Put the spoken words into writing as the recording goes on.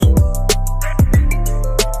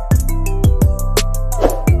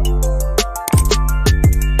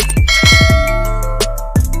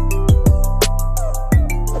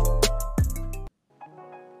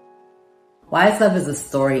Wise Love is a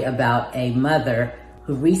story about a mother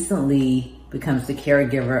who recently becomes the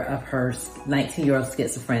caregiver of her 19-year-old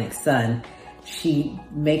schizophrenic son. She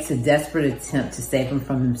makes a desperate attempt to save him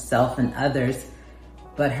from himself and others,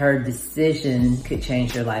 but her decision could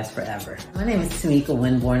change their lives forever. My name is Tamika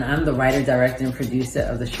Winborn. I'm the writer, director, and producer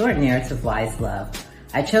of the short narrative Wise Love.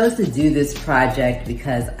 I chose to do this project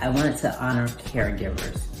because I wanted to honor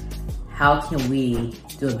caregivers. How can we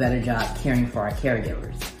do a better job caring for our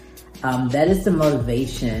caregivers? That is the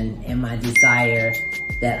motivation and my desire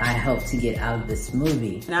that I hope to get out of this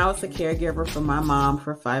movie. And I was a caregiver for my mom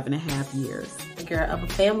for 5.5 years. Of a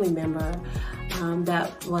family member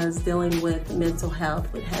that was dealing with mental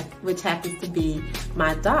health, which happens to be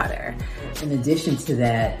my daughter. In addition to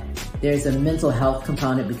that, there's a mental health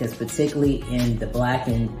component because particularly in the Black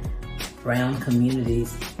and brown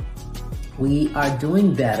communities, we are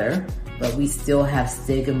doing better, but we still have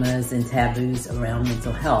stigmas and taboos around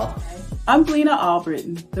mental health. I'm Glena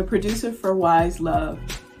Albritton, the producer for Wise Love.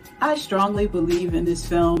 I strongly believe in this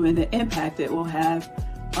film and the impact it will have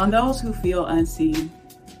on those who feel unseen.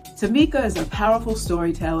 Tamika is a powerful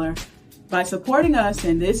storyteller. By supporting us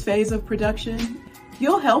in this phase of production,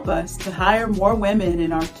 you'll help us to hire more women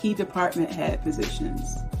in our key department head positions.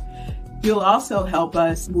 You'll also help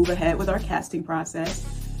us move ahead with our casting process.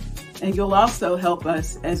 And you'll also help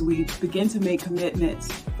us as we begin to make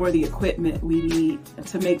commitments for the equipment we need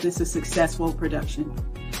to make this a successful production.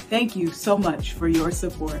 Thank you so much for your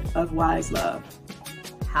support of Wise Love.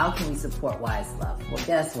 How can we support Wise Love? Well,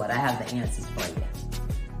 guess what? I have the answers for you.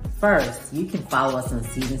 First, you can follow us on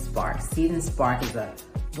Seed and Spark. Seed and Spark is a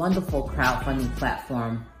wonderful crowdfunding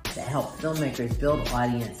platform that helps filmmakers build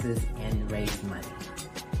audiences and raise money.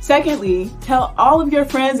 Secondly, tell all of your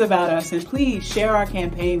friends about us and please share our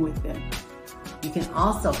campaign with them. You can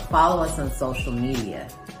also follow us on social media.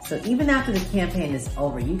 So even after the campaign is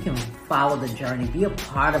over, you can follow the journey, be a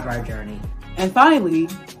part of our journey. And finally,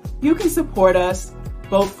 you can support us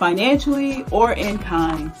both financially or in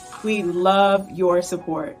kind. We love your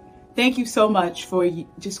support. Thank you so much for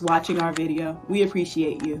just watching our video. We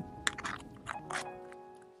appreciate you.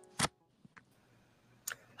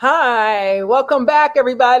 Hi, welcome back,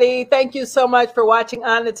 everybody. Thank you so much for watching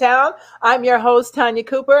On the Town. I'm your host, Tanya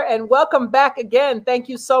Cooper, and welcome back again. Thank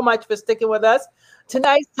you so much for sticking with us.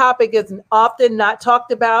 Tonight's topic is often not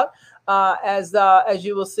talked about, as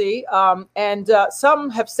you will see, and some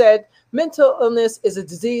have said mental illness is a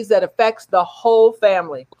disease that affects the whole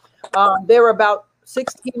family. There are about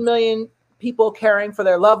 16 million people caring for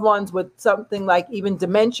their loved ones with something like even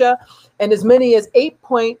dementia, and as many as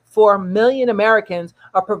 8.4 million Americans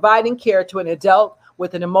are providing care to an adult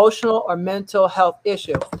with an emotional or mental health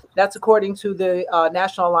issue. That's according to the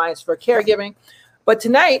National Alliance for Caregiving. But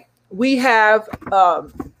tonight we have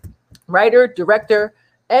writer, director,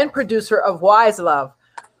 and producer of Wise Love.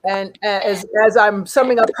 And as I'm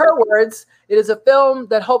summing up her words, it is a film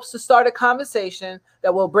that hopes to start a conversation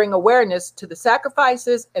that will bring awareness to the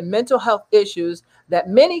sacrifices and mental health issues that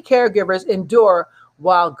many caregivers endure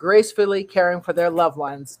while gracefully caring for their loved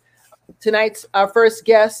ones. Tonight's our first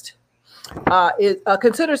guest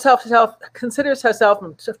considers herself,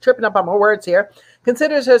 I'm tripping up on my words here,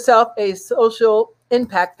 considers herself a social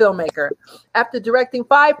impact filmmaker. After directing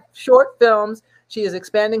 5 short films, she is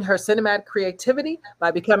expanding her cinematic creativity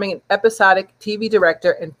by becoming an episodic TV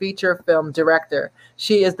director and feature film director.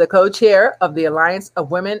 She is the co-chair of the Alliance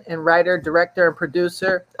of Women and writer, director, and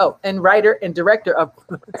producer. And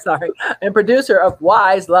producer of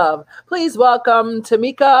Wise Love. Please welcome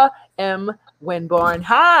Tamika M. Winborn.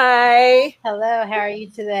 Hi. Hello. How are you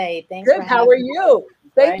today? Thanks. Good. How are you?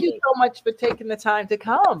 Thank you so much for taking the time to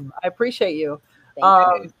come. I appreciate you.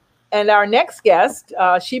 Thank you. And our next guest,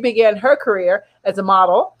 she began her career as a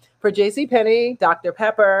model for JCPenney, Dr.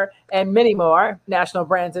 Pepper, and many more national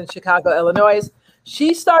brands in Chicago, Illinois.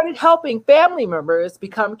 She started helping family members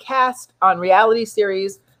become cast on reality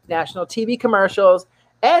series, national TV commercials,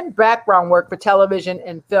 and background work for television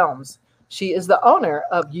and films. She is the owner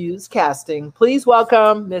of Hughes Casting. Please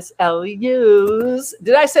welcome Miss Ellie Hughes.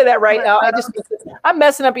 Did I say that right? I'm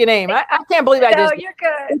messing up your name. I can't believe I just. No, you're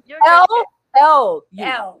good. You're L.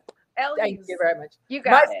 Thank you very much. You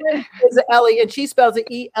got My friend is Ellie, and she spells it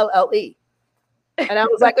E-L-L-E. And I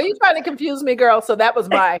was like, "Are you trying to confuse me, girl?" So that was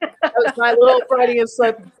my little Freudian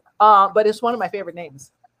slip. But it's one of my favorite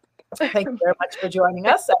names. Thank you very much for joining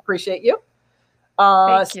us. I appreciate you.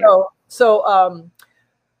 Thank you. So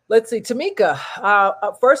let's see, Tamika.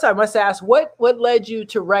 First, I must ask, what led you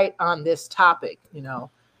to write on this topic? You know,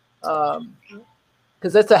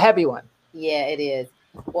 because it's a heavy one. Yeah, it is.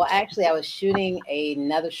 Well, actually, I was shooting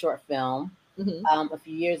another short film a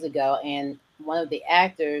few years ago, and one of the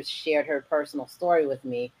actors shared her personal story with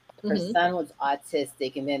me. Her Mhm. son was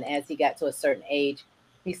autistic, and then as he got to a certain age,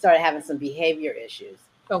 he started having some behavior issues.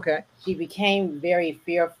 Okay. She became very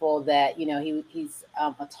fearful that, he's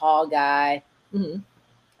a tall guy, Mhm.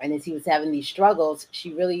 and as he was having these struggles,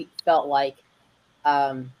 she really felt like,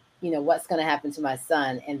 what's going to happen to my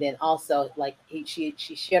son? And then also, like she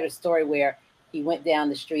shared a story where he went down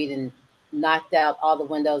the street and knocked out all the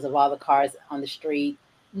windows of all the cars on the street.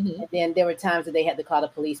 Mhm. And then there were times that they had to call the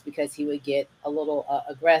police because he would get a little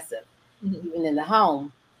aggressive, Mhm. even in the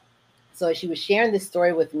home. So she was sharing this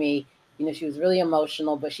story with me. She was really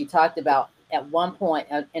emotional, but she talked about at one point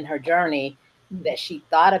in her journey that she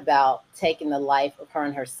thought about taking the life of her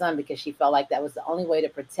and her son because she felt like that was the only way to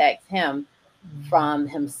protect him from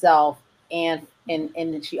himself, and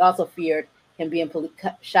she also feared him being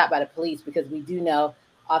shot by the police, because we do know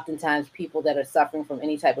oftentimes people that are suffering from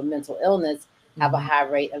any type of mental illness have a high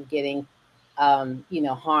rate of getting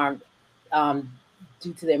harmed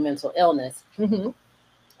due to their mental illness. Mhm.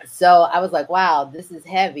 So I was like, wow, this is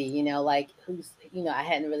heavy, like I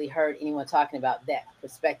hadn't really heard anyone talking about that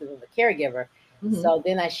perspective of a caregiver. Mhm. So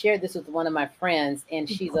then I shared this with one of my friends, and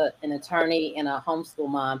she's an attorney and a homeschool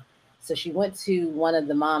mom. So she went to one of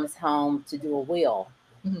the mom's home to do a will.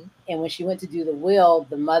 Mhm. And when she went to do the will,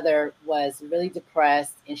 the mother was really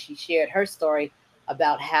depressed, and she shared her story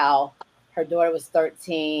about how her daughter was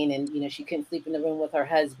 13, and she couldn't sleep in the room with her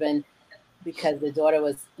husband because the daughter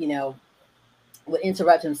was, would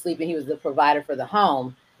interrupt him sleeping. He was the provider for the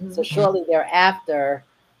home. So shortly thereafter,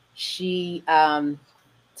 she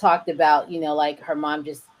talked about, like her mom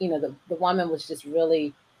just, the woman was just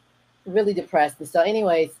really, really depressed. And so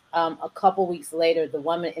anyways, a couple weeks later, the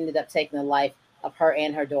woman ended up taking the life of her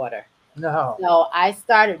and her daughter. No. So I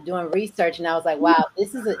started doing research, and I was like, wow,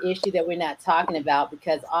 this is an issue that we're not talking about,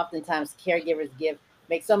 because oftentimes caregivers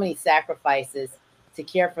make so many sacrifices to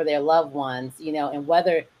care for their loved ones, and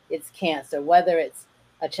whether it's cancer, whether it's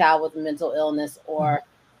a child with mental illness, or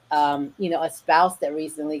a spouse that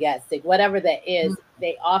recently got sick, whatever that is,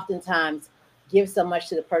 they oftentimes give so much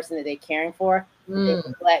to the person that they're caring for that they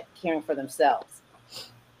neglect caring for themselves.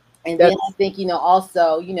 And then I think,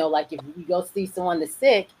 also, like if you go see someone that's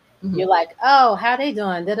sick, you're like, oh, how they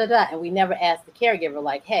doing? Da, da, da. And we never ask the caregiver,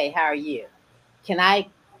 like, hey, how are you? Can I,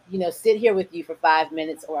 sit here with you for 5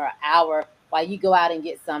 minutes or an hour while you go out and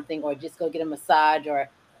get something, or just go get a massage, or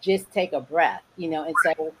just take a breath, And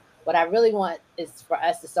so what I really want is for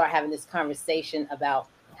us to start having this conversation about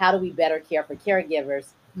how do we better care for caregivers.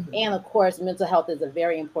 And of course, mental health is a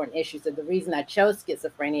very important issue. So the reason I chose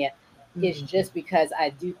schizophrenia is just because I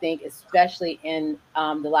do think, especially in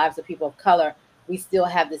the lives of people of color, we still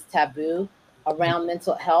have this taboo around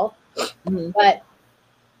mental health. But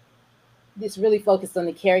it's really focused on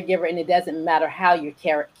the caregiver, and it doesn't matter how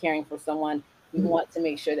you're caring for someone. We want to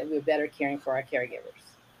make sure that we're better caring for our caregivers.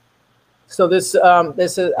 So this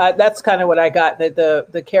is that's kind of what I got, that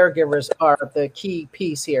the caregivers are the key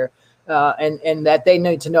piece here, and that they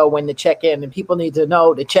need to know when to check in, and people need to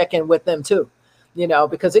know to check in with them too,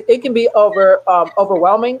 because it can be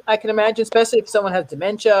overwhelming. I can imagine, especially if someone has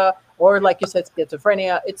dementia or, like you said,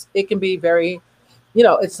 schizophrenia. It can be very,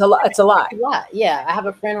 it's a lot. It's a lot. Yeah, I have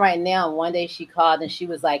a friend right now, and one day she called and she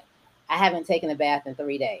was like, I haven't taken a bath in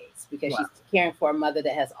 3 days because she's caring for a mother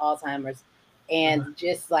that has Alzheimer's, and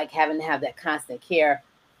just like having to have that constant care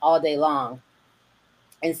all day long.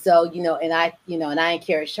 And so, and I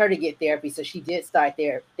encouraged her to get therapy. So she did start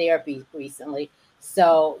therapy recently.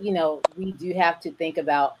 So, we do have to think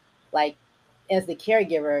about, like, as the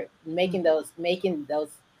caregiver, making those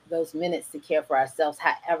minutes to care for ourselves,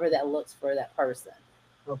 however that looks for that person.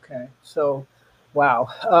 Okay. So, wow.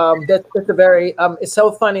 That's a very, it's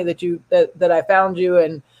so funny that I found you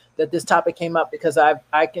and that this topic came up, because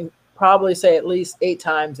I can probably say at least 8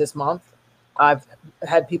 times this month I've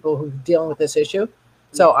had people who are dealing with this issue.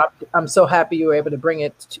 So I'm so happy you were able to bring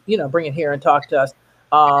it here and talk to us.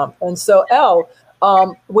 And so, Elle,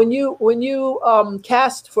 when you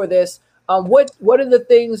cast for this, what are the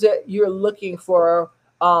things that you're looking for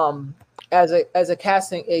as a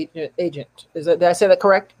casting agent? Did I say that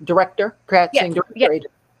correct? Director, casting director,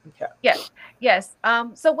 agent. Okay. Yes.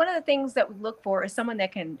 So one of the things that we look for is someone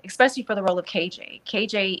that can, especially for the role of KJ.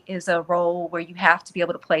 KJ is a role where you have to be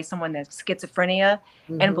able to play someone that's schizophrenia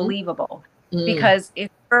and believable. Because if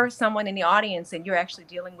you're someone in the audience and you're actually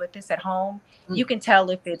dealing with this at home, you can tell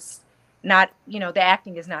if it's not, the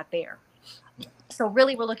acting is not there. So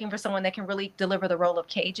really, we're looking for someone that can really deliver the role of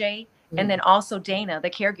KJ. And then also Dana, the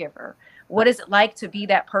caregiver. What is it like to be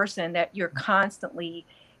that person that you're constantly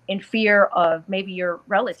in fear of, maybe your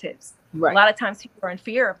relatives? Right. A lot of times people are in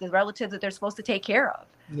fear of the relatives that they're supposed to take care of.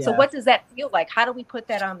 So what does that feel like? How do we put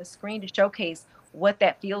that on the screen to showcase what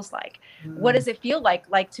that feels like? What does it feel like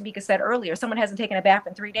Tamika said earlier, someone hasn't taken a bath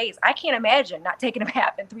in 3 days. I can't imagine not taking a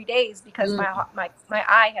bath in 3 days because my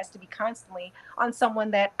eye has to be constantly on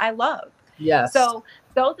someone that I love. Yes. So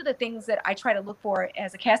those are the things that I try to look for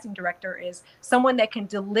as a casting director, is someone that can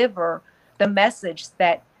deliver the message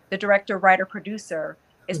that the director, writer, producer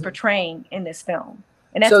is portraying in this film.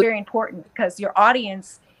 And that's very important, because your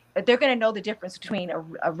audience, they're going to know the difference between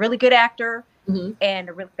a really good actor and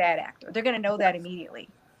a really bad actor. They're going to know that immediately.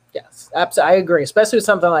 Yes, absolutely. I agree. Especially with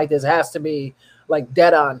something like this, it has to be like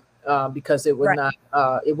dead on, because it would not,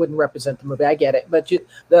 it wouldn't represent the movie. I get it. But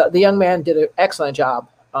the young man did an excellent job.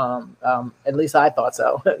 At least I thought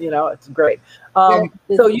so. It's great.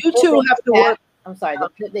 So you two have to work. I'm sorry, the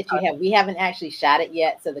clip that you have, we haven't actually shot it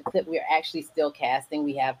yet. So the clip we're actually still casting.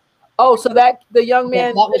 We have. Oh, so that the young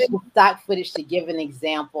man. That was stock footage to give an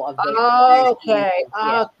example of. Okay.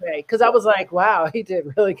 Because I was like, wow, he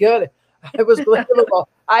did really good. It was believable.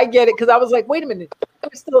 I get it, because I was like, wait a minute, we're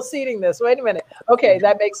still seeding this. Wait a minute. Okay,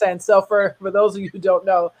 that makes sense. So for those of you who don't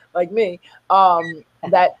know, like me,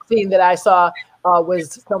 that scene that I saw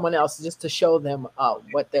was someone else, just to show them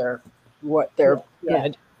what they're.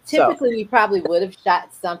 Typically, we probably would have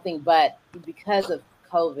shot something, but because of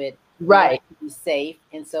COVID, right, to be safe,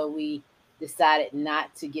 and so we decided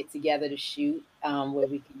not to get together to shoot, where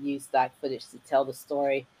we could use stock footage to tell the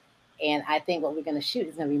story. And I think what we're going to shoot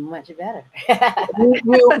is going to be much better.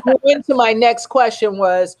 We'll into my next question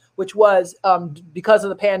which was because of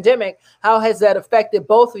the pandemic, how has that affected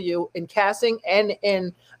both of you in casting and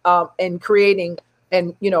in creating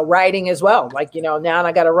and writing as well? Like now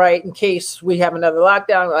I got to write in case we have another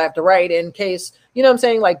lockdown. I have to write in case what I'm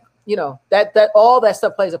saying, like that all that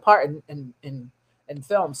stuff plays a part in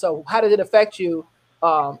film. So how did it affect you?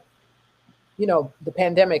 The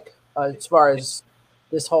pandemic as far as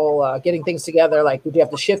this whole getting things together, like did you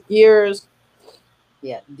have to shift gears?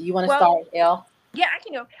 Yeah. Do you want to start, Elle? Yeah, I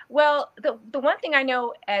can go. Well, the one thing I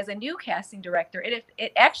know as a new casting director,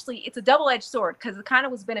 it's a double-edged sword, because it kind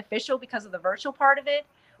of was beneficial because of the virtual part of it,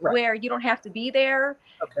 where you don't have to be there,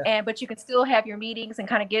 but you can still have your meetings and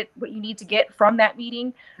kind of get what you need to get from that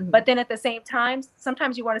meeting. But then at the same time,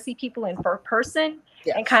 sometimes you want to see people in person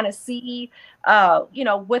and kind of see,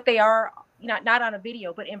 what they are. Not on a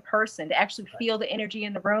video, but in person, to actually feel the energy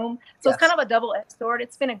in the room. So it's kind of a double-edged sword.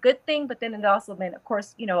 It's been a good thing, but then it's also been, of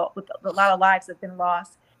course, with a lot of lives that have been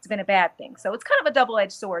lost, it's been a bad thing. So it's kind of a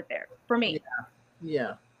double-edged sword there for me.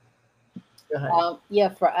 Yeah.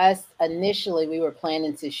 For us, initially we were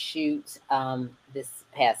planning to shoot this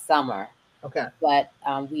past summer. Okay. But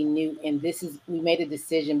we knew, and we made a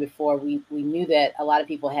decision before we knew that a lot of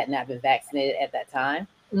people had not been vaccinated at that time.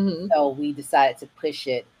 So we decided to push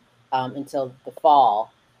it until the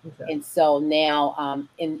fall. And so now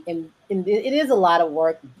it is a lot of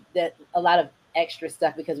work, a lot of extra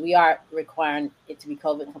stuff, because we are requiring it to be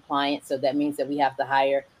COVID compliant. So that means that we have to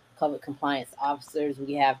hire COVID compliance officers.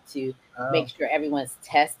 We have to make sure everyone's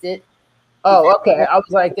tested. Oh, okay. I was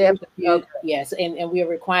like, they have to be. Okay. Yes, and we are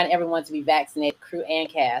requiring everyone to be vaccinated, crew and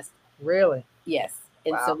cast. Really? Yes.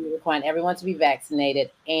 And so we're requiring everyone to be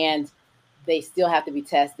vaccinated, and they still have to be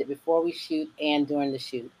tested before we shoot and during the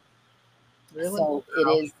shoot. Really? So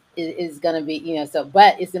it is going to be,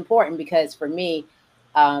 but it's important, because for me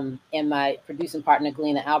and my producing partner,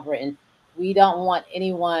 Galena Albritton, we don't want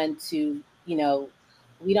anyone to, we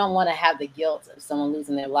don't want to have the guilt of someone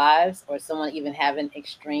losing their lives or someone even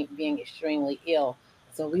being extremely ill.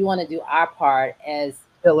 So we want to do our part as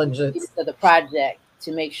the project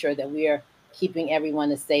to make sure that we are keeping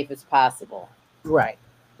everyone as safe as possible. Right.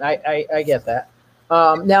 I get that.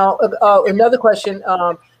 Now, another question.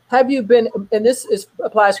 Have you been, and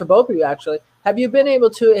applies for both of you actually, have you been able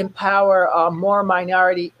to empower more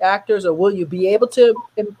minority actors, or will you be able to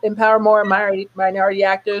empower more minority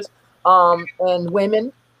actors and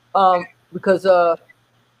women? Because,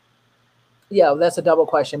 that's a double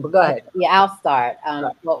question, but go ahead. Yeah, I'll start.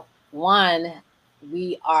 Well, one,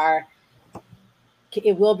 it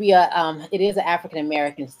will be it is an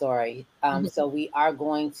African-American story. So we are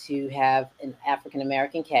going to have an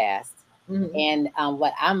African-American cast. And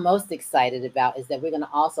what I'm most excited about is that we're going to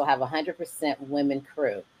also have 100% women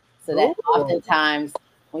crew. So that oftentimes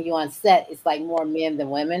when you're on set, it's like more men than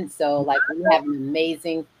women. So like we have an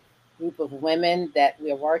amazing group of women that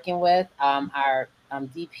we're working with. Our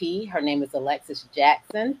DP, her name is Alexis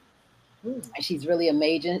Jackson. And she's really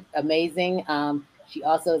amazing. She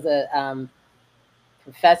also is a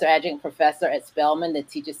adjunct professor at Spelman that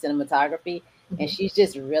teaches cinematography. And she's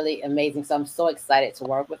just really amazing. So I'm so excited to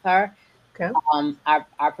work with her. Okay.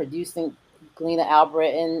 Our producing Galena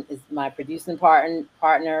Albritton is my producing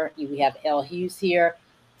partner. We have Elle Hughes here.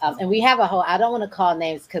 And we have a whole, I don't want to call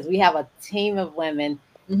names because we have a team of women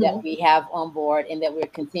that we have on board and that we're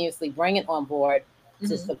continuously bringing on board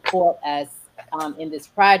to support us in this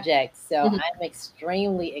project. So I'm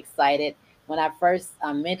extremely excited. When I first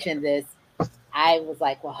mentioned this, I was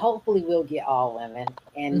like, well, hopefully we'll get all women.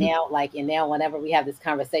 And now, whenever we have this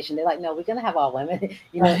conversation, they're like, no, we're going to have all women.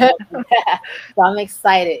 So I'm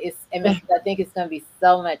excited. I think it's going to be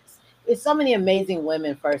so much. It's so many amazing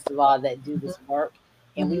women, first of all, that do this work.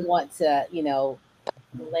 And we want to,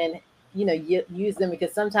 use them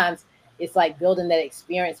because sometimes it's like building that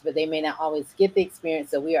experience, but they may not always get the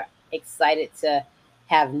experience. So we are excited to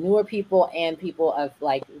have newer people and people of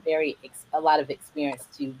like a lot of experience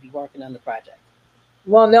to be working on the project.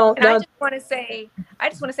 Well, no, I just want to say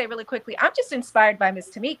really quickly, I'm just inspired by Miss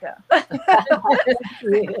Tamika.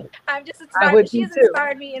 I'm just inspired. She's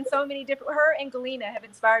inspired me in so many different. Her and Galena have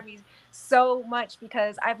inspired me so much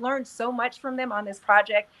because I've learned so much from them on this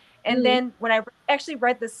project. And then when I actually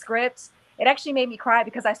read the script, it actually made me cry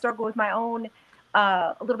because I struggled with my own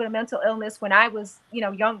a little bit of mental illness when I was,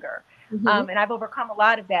 younger. And I've overcome a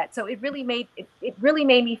lot of that. So it really made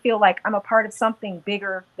me feel like I'm a part of something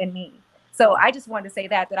bigger than me. So I just wanted to say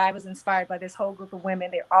that I was inspired by this whole group of women.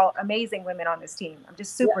 They're all amazing women on this team. I'm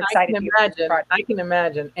just super excited. I can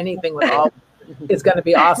imagine anything with all is going to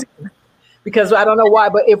be awesome because I don't know why,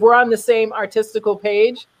 but if we're on the same artistical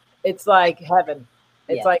page, it's like heaven.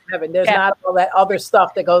 It's like heaven. There's not all that other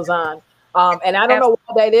stuff that goes on. And I don't know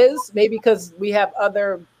why that is. Maybe because we have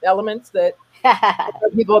other elements that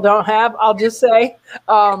people don't have, I'll just say.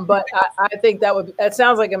 But I think that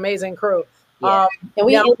sounds like an amazing crew. Yeah.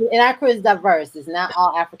 And our crew is diverse. It's not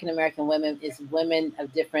all African American women. It's women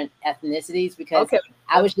of different ethnicities because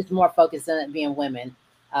I was just more focused on it being women.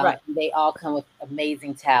 They all come with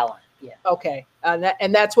amazing talent. Yeah. Okay.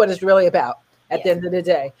 And that's what it's really about at the end of the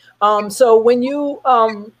day. So when you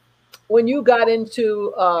got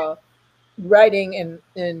into writing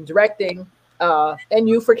and directing, and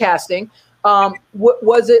you for casting,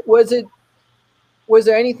 was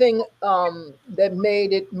there anything that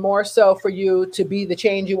made it more so for you to be the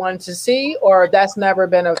change you wanted to see, or that's never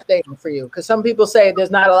been a thing for you? Because some people say there's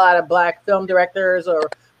not a lot of Black film directors or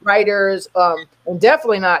writers, and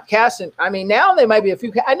definitely not casting. I mean, now there might be a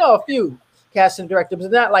few. I know a few casting directors,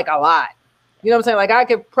 but not like a lot. You know what I'm saying? Like I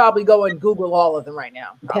could probably go and Google all of them right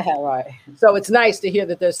now. Right. So it's nice to hear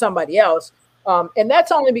that there's somebody else, and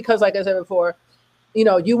that's only because, like I said before,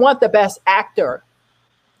 you want the best actor.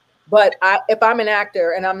 But if I'm an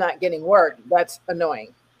actor and I'm not getting work, that's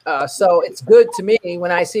annoying. So it's good to me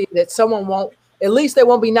when I see that at least they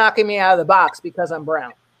won't be knocking me out of the box because I'm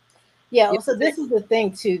brown. Yeah. So this is the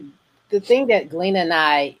thing too. The thing that Galena and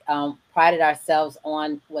I prided ourselves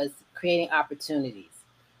on was creating opportunities.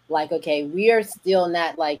 Like, okay, we are still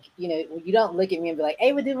not like, you don't look at me and be like,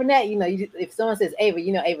 Ava DuVernay, if someone says Ava,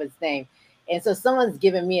 Ava's name. And so someone's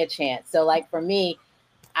giving me a chance. So like for me,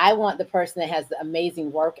 I want the person that has the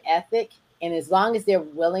amazing work ethic. And as long as they're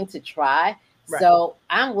willing to try, so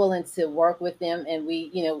I'm willing to work with them and we,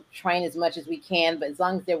 train as much as we can. But as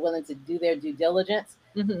long as they're willing to do their due diligence,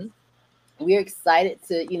 we're excited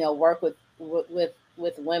to, work with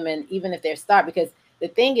women, even if they're star. Because the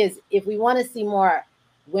thing is, if we want to see more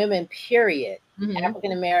women, period,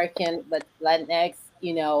 African-American, Latinx,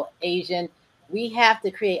 Asian, we have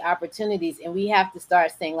to create opportunities and we have to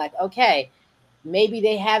start saying like, okay, maybe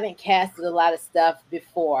they haven't casted a lot of stuff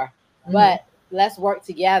before, but let's work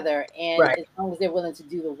together. And as long as they're willing to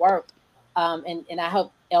do the work, and I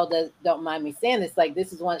hope Elda don't mind me saying this, like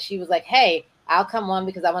this is one, she was like, hey, I'll come on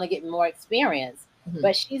because I want to get more experience.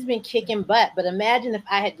 But she's been kicking butt. But imagine if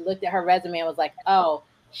I had looked at her resume and was like, oh,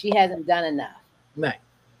 she hasn't done enough. Right.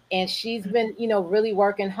 And she's been, really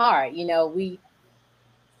working hard.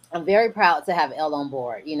 I'm very proud to have Elle on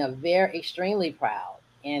board, very extremely proud.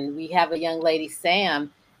 And we have a young lady,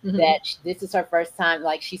 Sam, that this is her first time.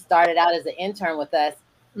 Like she started out as an intern with us,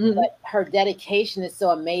 but her dedication is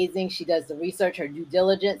so amazing. She does the research, her due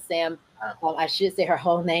diligence. Sam, I should say her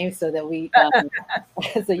whole name so that we,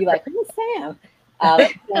 so you're like, who's Sam?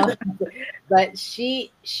 But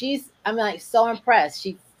I'm like so impressed.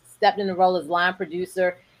 She stepped in the role as line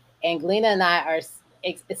producer, and Galena and I are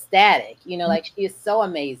ecstatic. Like she is so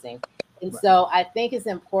amazing. And so I think it's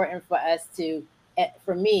important for us to,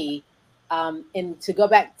 for me, and to go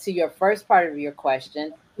back to your first part of your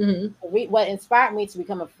question, what inspired me to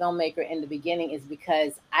become a filmmaker in the beginning is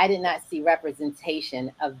because I did not see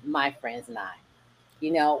representation of my friends and I.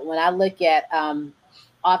 When I look at,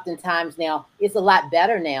 oftentimes now, it's a lot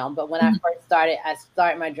better now, but when I first started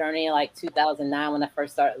my journey in like 2009, when I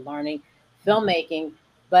first started learning filmmaking,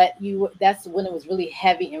 but that's when it was really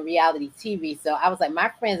heavy in reality TV. So I was like, my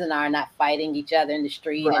friends and I are not fighting each other in the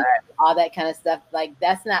street and all that kind of stuff. Like,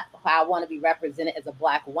 that's not how I want to be represented as a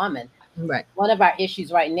Black woman. Right. One of our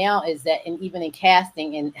issues right now is that, and even in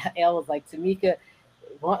casting, and Elle was like, Tamika,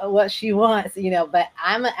 what she wants, but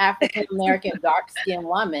I'm an African American dark skinned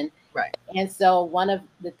woman. Right. And so one of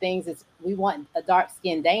the things is we want a dark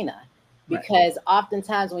skinned Dana, because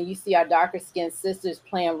oftentimes when you see our darker skinned sisters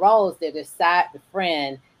playing roles, they're the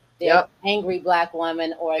friend, they're angry Black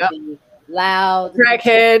woman, or the loud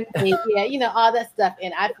crackhead. Yeah, all that stuff.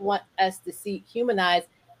 And I want us to humanize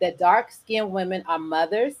that dark skinned women are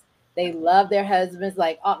mothers. They love their husbands.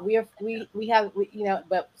 Like, but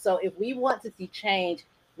so if we want to see change,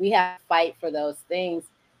 we have to fight for those things.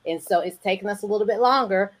 And so it's taken us a little bit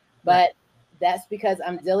longer, but that's because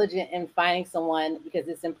I'm diligent in finding someone, because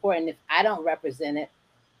it's important. If I don't represent it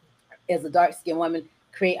as a dark skinned woman,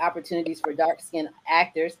 create opportunities for dark skinned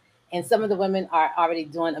actors. And some of the women are already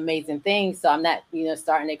doing amazing things. So I'm not,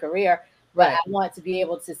 starting a career, but I want to be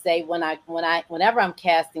able to say whenever I'm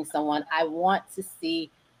casting someone, I want to see,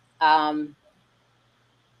 thank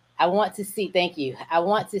you. I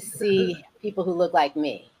want to see people who look like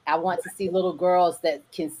me. I want to see little girls that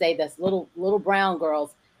can say, that's little brown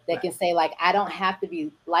girls that can say, like, I don't have to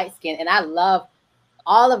be light skinned. And I love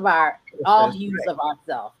all hues of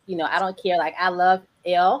ourselves. I don't care. Like, I love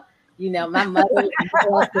Elle. My mother.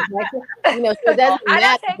 So that's I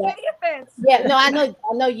don't take any offense. Yeah, no, I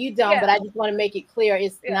know you don't, but I just want to make it clear.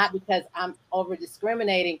 It's not because I'm over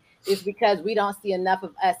discriminating. It's because we don't see enough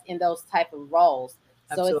of us in those type of roles.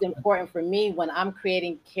 So it's important for me when I'm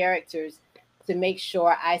creating characters to make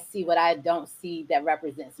sure I see what I don't see that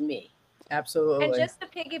represents me. Absolutely. And just to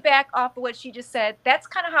piggyback off of what she just said, that's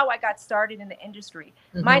kind of how I got started in the industry.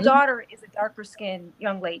 My daughter is a darker skinned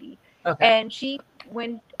young lady. Okay. And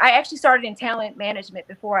when I actually started in talent management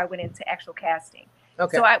before I went into actual casting.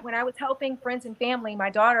 Okay. So when I was helping friends and family, my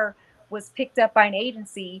daughter was picked up by an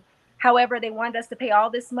agency. However, they wanted us to pay all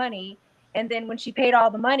this money. And then when she paid all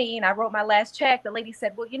the money and I wrote my last check, the lady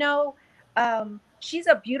said, well, she's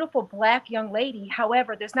a beautiful Black young lady.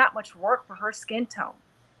 However, there's not much work for her skin tone.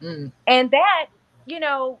 And that,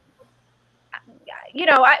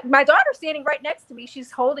 my daughter's standing right next to me. She's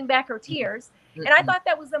holding back her tears. And I thought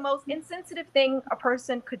that was the most insensitive thing a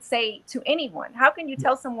person could say to anyone. How can you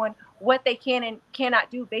tell someone what they can and cannot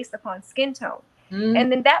do based upon skin tone?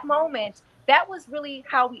 And in that moment, that was really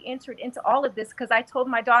how we entered into all of this, because I told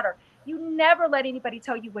my daughter, you never let anybody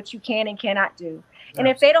tell you what you can and cannot do. And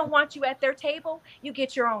if they don't want you at their table, you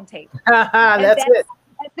get your own table. That's it.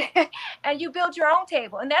 And you build your own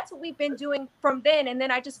table. And that's what we've been doing from then. And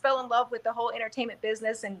then I just fell in love with the whole entertainment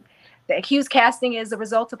business, and the Hughes Casting is a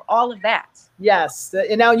result of all of that. Yes.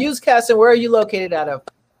 And now Hughes Casting, where are you located out of?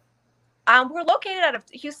 We're located out of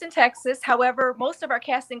Houston, Texas. However, most of our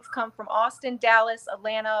castings come from Austin, Dallas,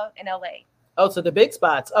 Atlanta, and LA. Oh, so the big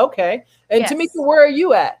spots. Okay. And Yes. Tamika, where are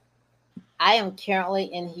you at? I am currently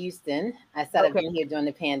in Houston. I started being here during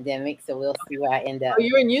the pandemic, so we'll see where I end up. Oh,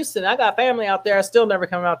 you're in Houston. I got family out there. I still never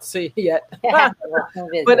come out to see you yet.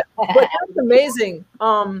 but that's amazing.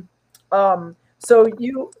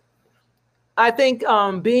 I think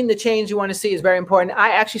being the change you want to see is very important. I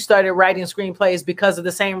actually started writing screenplays because of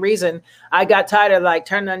the same reason. I got tired of like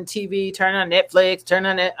turning on TV, turning on Netflix, turning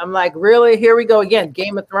on it. I'm like, really? Here we go again.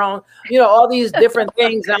 Game of Thrones, all these different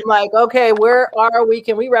things. I'm like, okay, where are we?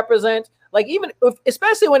 Can we represent? Like,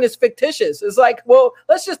 especially when it's fictitious, it's like, well,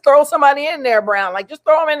 let's just throw somebody in there, Brown. Like, just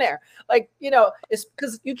throw them in there. Like, it's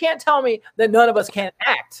because you can't tell me that none of us can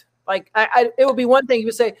act. Like, it would be one thing you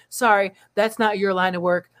would say, sorry, that's not your line of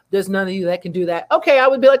work. There's none of you that can do that. Okay, I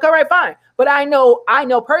would be like, all right, fine. But I know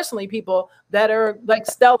personally people that are like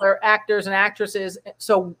stellar actors and actresses.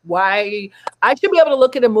 So why I should be able to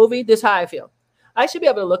look at a movie. This is how I feel. I should be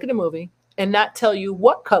able to look at a movie and not tell you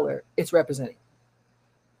what color it's representing.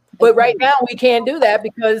 But right now we can't do that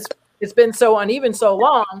because it's been so uneven so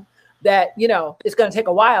long that, it's going to take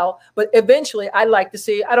a while. But eventually I'd like to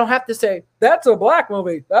see, I don't have to say, that's a Black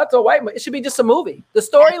movie, that's a white movie. It should be just a movie. The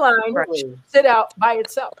storyline should sit out by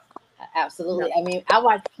itself. Absolutely. Yeah. I mean, I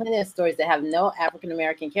watch plenty of stories that have no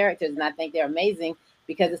African-American characters, and I think they're amazing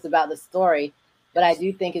because it's about the story. But I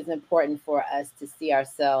do think it's important for us to see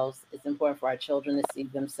ourselves. It's important for our children to see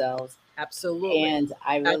themselves. Absolutely. And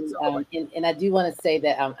I really, and I do want to say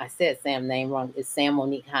that I said Sam's name wrong. It's Sam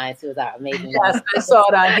Monique Hines, who is our amazing. Yes, I saw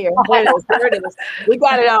it on here. There it is. We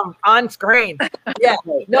got it on screen. Yeah.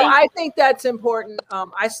 No, I think that's important.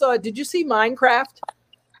 I saw it. Did you see Minecraft?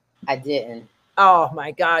 I didn't. Oh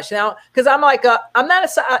my gosh! Now, because I'm like, I'm not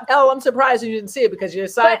I'm surprised you didn't see it because you're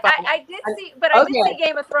sci-fi. But I did see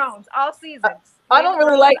Game of Thrones all seasons. I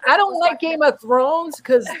don't like Game of Thrones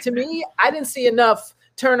because to me, I didn't see enough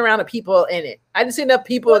turnaround of people in it. I didn't see enough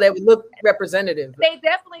people that would look representative. They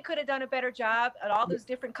definitely could have done a better job at all those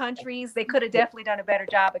different countries. They could have definitely done a better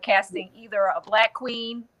job of casting either a black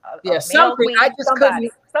queen, a male queen. I just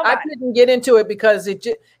couldn't get into it because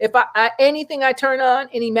if anything I turn on,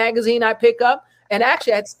 any magazine I pick up, and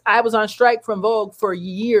actually I was on strike from Vogue for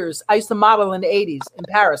years. I used to model in the 80s in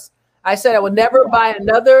Paris. I said I would never buy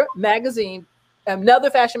another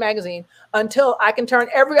fashion magazine until I can turn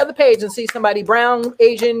every other page and see somebody brown,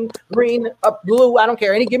 Asian, green, blue. I don't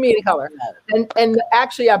care. Give me any color. And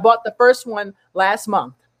actually, I bought the first one last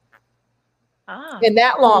month. And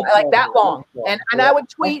that long. And I would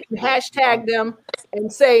tweet and hashtag them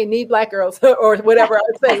and say "need black girls" or whatever I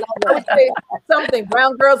would say. I would say something.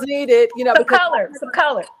 Brown girls need it. Some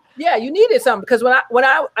color. Yeah, you needed something because I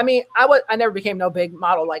never became no big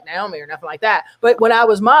model like Naomi or nothing like that. But when I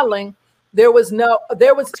was modeling, there was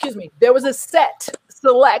a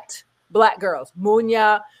select black girls: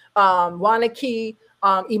 Munya, Wanaki,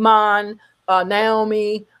 Iman,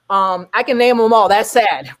 Naomi. I can name them all. That's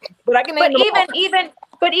sad, but I can name them all.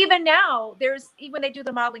 But even now, when they do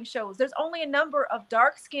the modeling shows, there's only a number of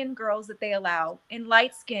dark-skinned girls that they allow and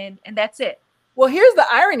light-skinned, and that's it. Well, here's the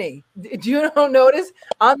irony. Do you notice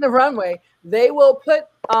on the runway they will put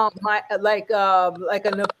like a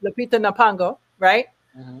Lupita Nyong'o, right?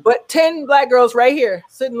 Mm-hmm. But 10 black girls right here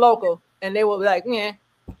sitting local, and they will be like, nah.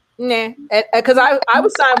 Because I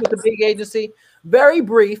was signed with a big agency, very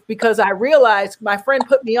brief, because I realized my friend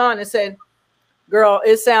put me on and said, "Girl,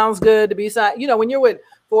 it sounds good to be signed." You know, when you're with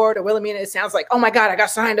Ford or Wilhelmina, it sounds like, "Oh my God, I got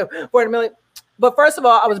signed to Ford and Wilhelmina." But first of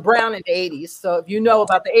all, I was brown in the 80s. So if you know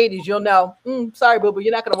about the 80s, you'll know, sorry, boo-boo,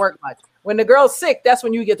 you're not going to work much. When the girl's sick, that's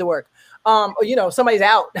when you get to work. Or, somebody's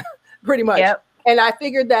out pretty much. Yep. And I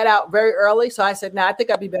figured that out very early. So I said, I think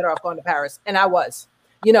I'd be better off going to Paris. And I was.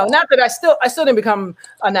 Not that I still didn't become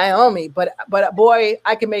a Naomi, but boy,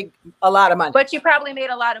 I can make a lot of money. But you probably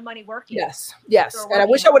made a lot of money working. Yes. And I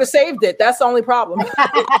wish I would have saved it. That's the only problem.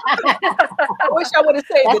 I wish I would have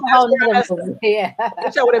saved it. I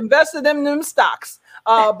wish I would have invested in them stocks.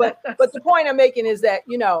 But the point I'm making is that,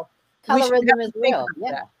 colorism is real.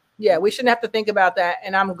 Yeah, we shouldn't have to think about that.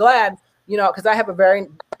 And I'm glad, because I have a very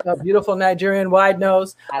beautiful Nigerian wide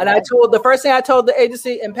nose. The first thing I told the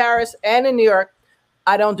agency in Paris and in New York,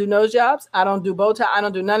 I don't do nose jobs. I don't do bow tie. I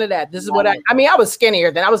don't do none of that. This is what I was skinnier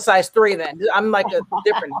then. I was size 3 then. I'm like a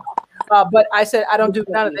different. But I said, I don't do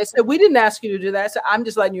none of that. They said, we didn't ask you to do that. I said, I'm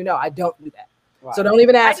just letting you know, I don't do that. Right. So don't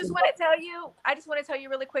even ask. I just want to tell you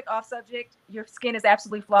really quick off subject. Your skin is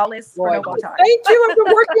absolutely flawless for no bow tie. Thank you. I've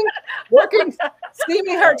been working,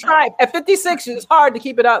 steaming her tribe. At 56, it's hard to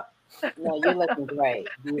keep it up. No, you're looking great.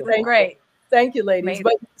 You're looking great. Thank you, ladies.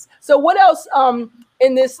 But, so what else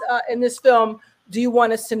in this film do you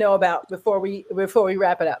want us to know about before we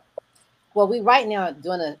wrap it up? Well, we right now are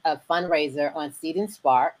doing a fundraiser on Seed and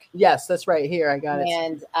Spark. Yes, that's right here. I got it.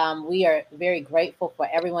 And we are very grateful for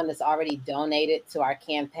everyone that's already donated to our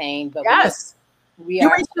campaign. But yes,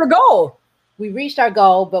 you reached your goal. We reached our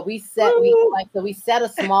goal, but we set a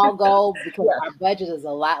small goal because our budget is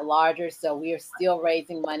a lot larger. So we are still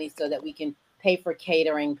raising money so that we can pay for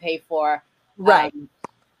catering, pay for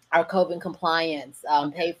our COVID compliance,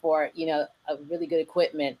 pay for, a really good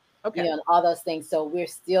equipment, and all those things. So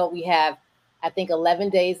we have, I think, 11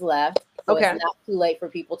 days left. So it's not too late for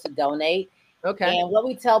people to donate. Okay. And what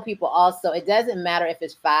we tell people also, it doesn't matter if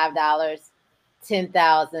it's $5,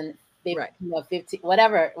 10,000, 50,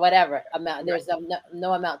 whatever amount. There's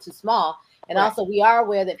no amount too small. And also we are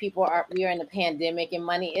aware that we are in a pandemic and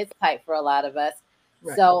money is tight for a lot of us.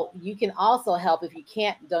 Right. So you can also help if you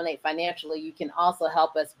can't donate financially. You can also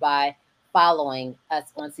help us by following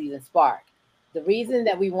us on Seed and Spark. The reason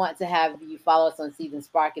that we want to have you follow us on Seed and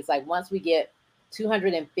Spark is like once we get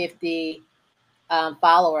 250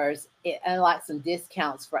 followers, it unlocks some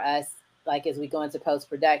discounts for us, like as we go into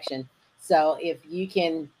post-production. So if you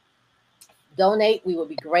can donate, we will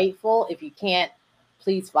be grateful. If you can't,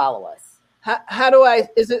 please follow us. How do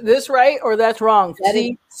is it this right or that's wrong?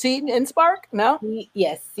 Seed and Spark? No?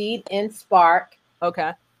 Yes, Seed and Spark.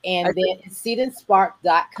 Okay. And then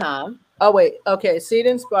seedandspark.com. Oh, wait. Okay. Seed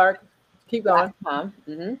and Spark. Keep going.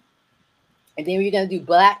 Mm-hmm. And then we're going to do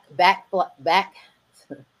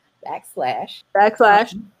backslash.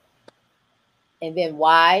 And then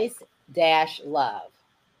wise-love.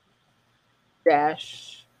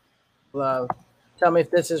 -love. Tell me if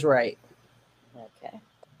this is right. Okay.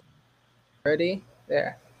 Ready?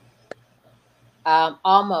 There.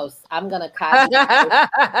 Almost. I'm gonna copy. I'm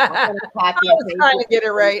gonna copy I was trying to get it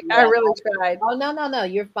right. I really tried. Oh no,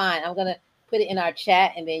 you're fine. I'm gonna put it in our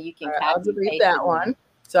chat, and then you can. Right, I'll delete that one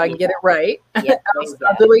so I can get it Yeah. right. Yeah,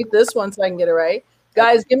 I'll delete this one so I can get it right.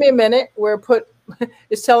 Guys, give me a minute.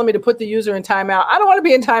 It's telling me to put the user in timeout. I don't want to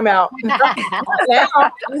be in timeout. Now,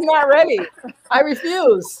 I'm not ready. I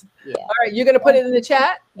refuse. Yeah. All right, you're gonna put it in the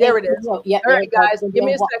chat. There it is. Yeah. All right, guys, give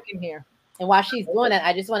me a second here. And while she's doing that,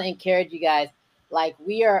 I just want to encourage you guys. Like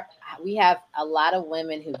we have a lot of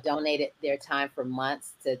women who donated their time for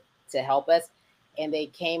months to help us, and they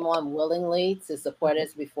came on willingly to support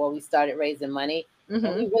us before we started raising money. Mm-hmm.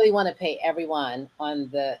 And we really want to pay everyone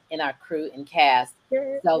in our crew and cast.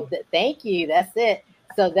 So thank you. That's it.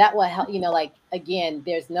 So that will help. Like again,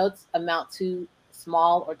 there's no amount too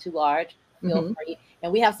small or too large. Feel free.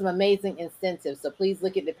 And we have some amazing incentives. So please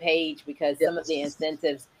look at the page because some of the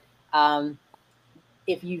incentives.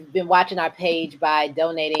 If you've been watching our page by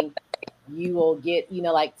donating, you will get,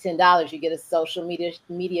 like $10. You get a social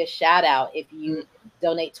media shout out. If you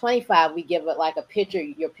donate $25, we give it like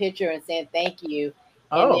your picture and saying thank you.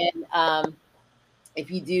 Oh. And then if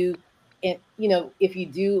you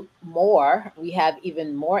do more, we have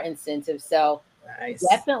even more incentives. So Nice.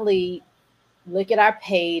 definitely look at our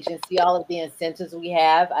page and see all of the incentives we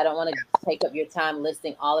have. I don't want to take up your time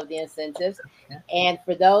listing all of the incentives. Okay. And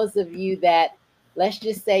for those of you that, let's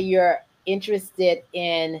just say you're interested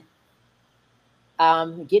in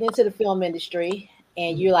getting into the film industry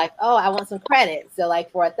and you're like, oh, I want some credit. So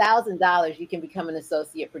like for $1,000, you can become an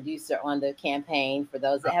associate producer on the campaign for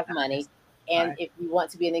those that have money. And if you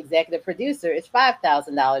want to be an executive producer, it's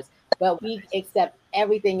 $5,000. But we accept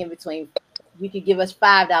everything in between. You could give us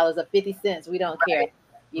 $5 or 50 cents. We don't care.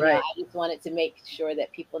 I just wanted to make sure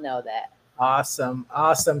that people know that. Awesome.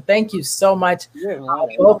 Thank you so much,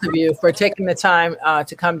 both of you, for taking the time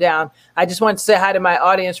to come down. I just want to say hi to my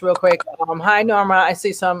audience real quick. Hi, Norma. I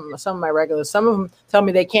see some of my regulars. Some of them tell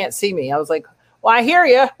me they can't see me. I was like, well, I hear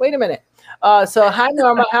you. Wait a minute. So hi,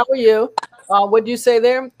 Norma. How are you? What did you say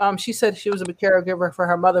there? She said she was a caregiver for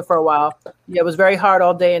her mother for a while. Yeah, it was very hard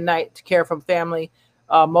all day and night to care for family.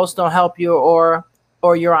 Most don't help you or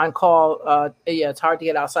you're on call. It's hard to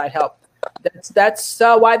get outside help. That's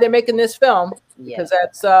why they're making this film, because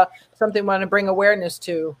that's something we want to bring awareness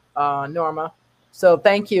to, Norma. So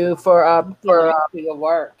thank you for your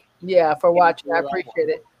work. Yeah, for watching. I appreciate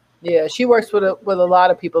it. Yeah, she works with a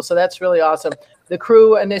lot of people, so that's really awesome. The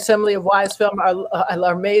crew and the Assembly of Wise Film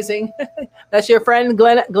are amazing. That's your friend,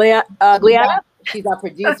 Gliana? She's our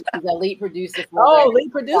producer. She's our lead producer.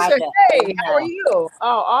 Lead producer. Hey, how are you? Oh,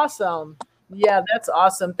 awesome. Yeah, that's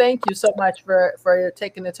awesome. Thank you so much for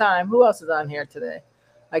taking the time. Who else is on here today?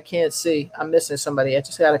 I can't see. I'm missing somebody. I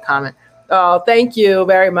just got a comment. Oh, thank you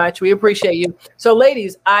very much. We appreciate you. So,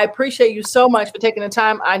 ladies, I appreciate you so much for taking the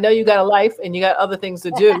time. I know you got a life and you got other things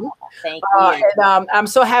to do. Thank you. And I'm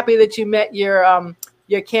so happy that you met your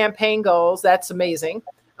campaign goals. That's amazing.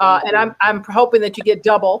 And I'm hoping that you get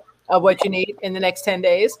double of what you need in the next 10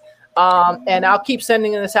 days. And I'll keep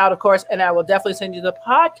sending this out, of course, and I will definitely send you the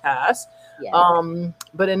podcast. Yeah.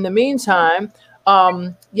 But in the meantime,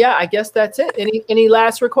 I guess that's it. Any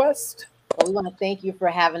last requests? Well, we want to thank you for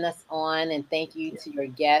having us on, and thank you to your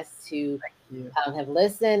guests who have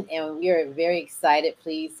listened. And we are very excited.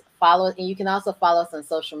 Please follow us, and you can also follow us on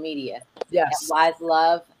social media. Yes, at Wise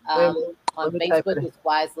Love on Facebook. It's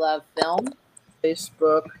Wise Love Film.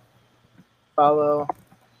 Facebook. Follow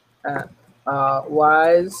at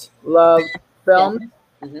Wise Love Film.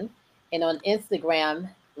 Mm-hmm. And on Instagram.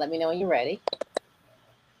 Let me know when you're ready.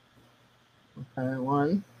 Okay,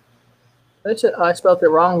 one. I spelled it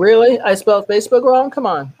wrong. Really? I spelled Facebook wrong? Come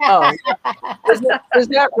on. Oh, is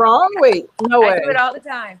that wrong? Wait, no way. I do it all the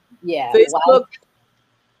time. Yeah. Facebook.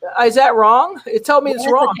 Is that wrong? It told me it's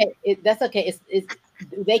wrong. Okay. That's okay. It's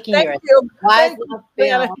making Thank yours. you. Wise Love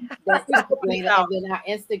Film. That's and then our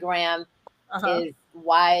Instagram is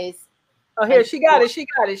Wise. Oh, here she got it.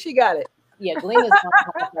 She got it. Yeah, Glena's on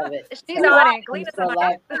top of it. She's on it. Glena's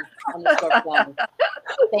on it.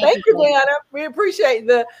 Thank you, Gleana. We appreciate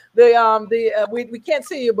we can't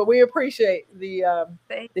see you, but we appreciate the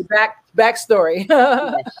backstory.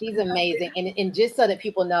 Yeah, she's amazing, and just so that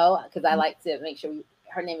people know, because I like to make sure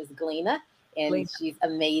her name is Glena, and she's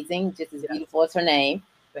amazing, just as beautiful as her name.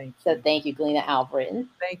 Thank you, Glena Albritton.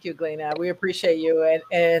 Thank you, Glena. We appreciate you.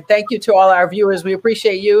 And thank you to all our viewers. We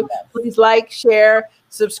appreciate you. Yes. Please like, share,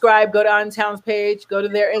 subscribe, go to On Town's page, go to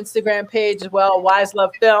their Instagram page as well, Wise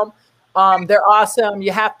Love Film. They're awesome.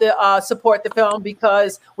 You have to support the film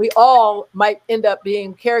because we all might end up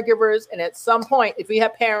being caregivers. And at some point, if we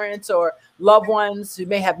have parents or loved ones who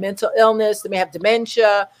may have mental illness, they may have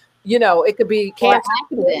dementia, you know, it could be Or cancer.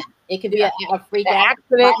 accident. It could be a freak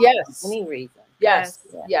Accident, yes. Any reason. Yes.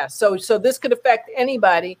 So this could affect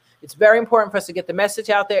anybody. It's very important for us to get the message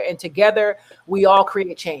out there, and together we all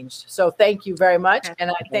create change. So thank you very much. Okay.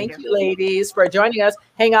 And I thank you, ladies, for joining us.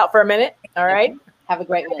 Hang out for a minute. All right. Have a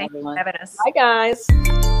great one, Thank you everyone. for having us. Bye,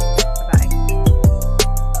 guys.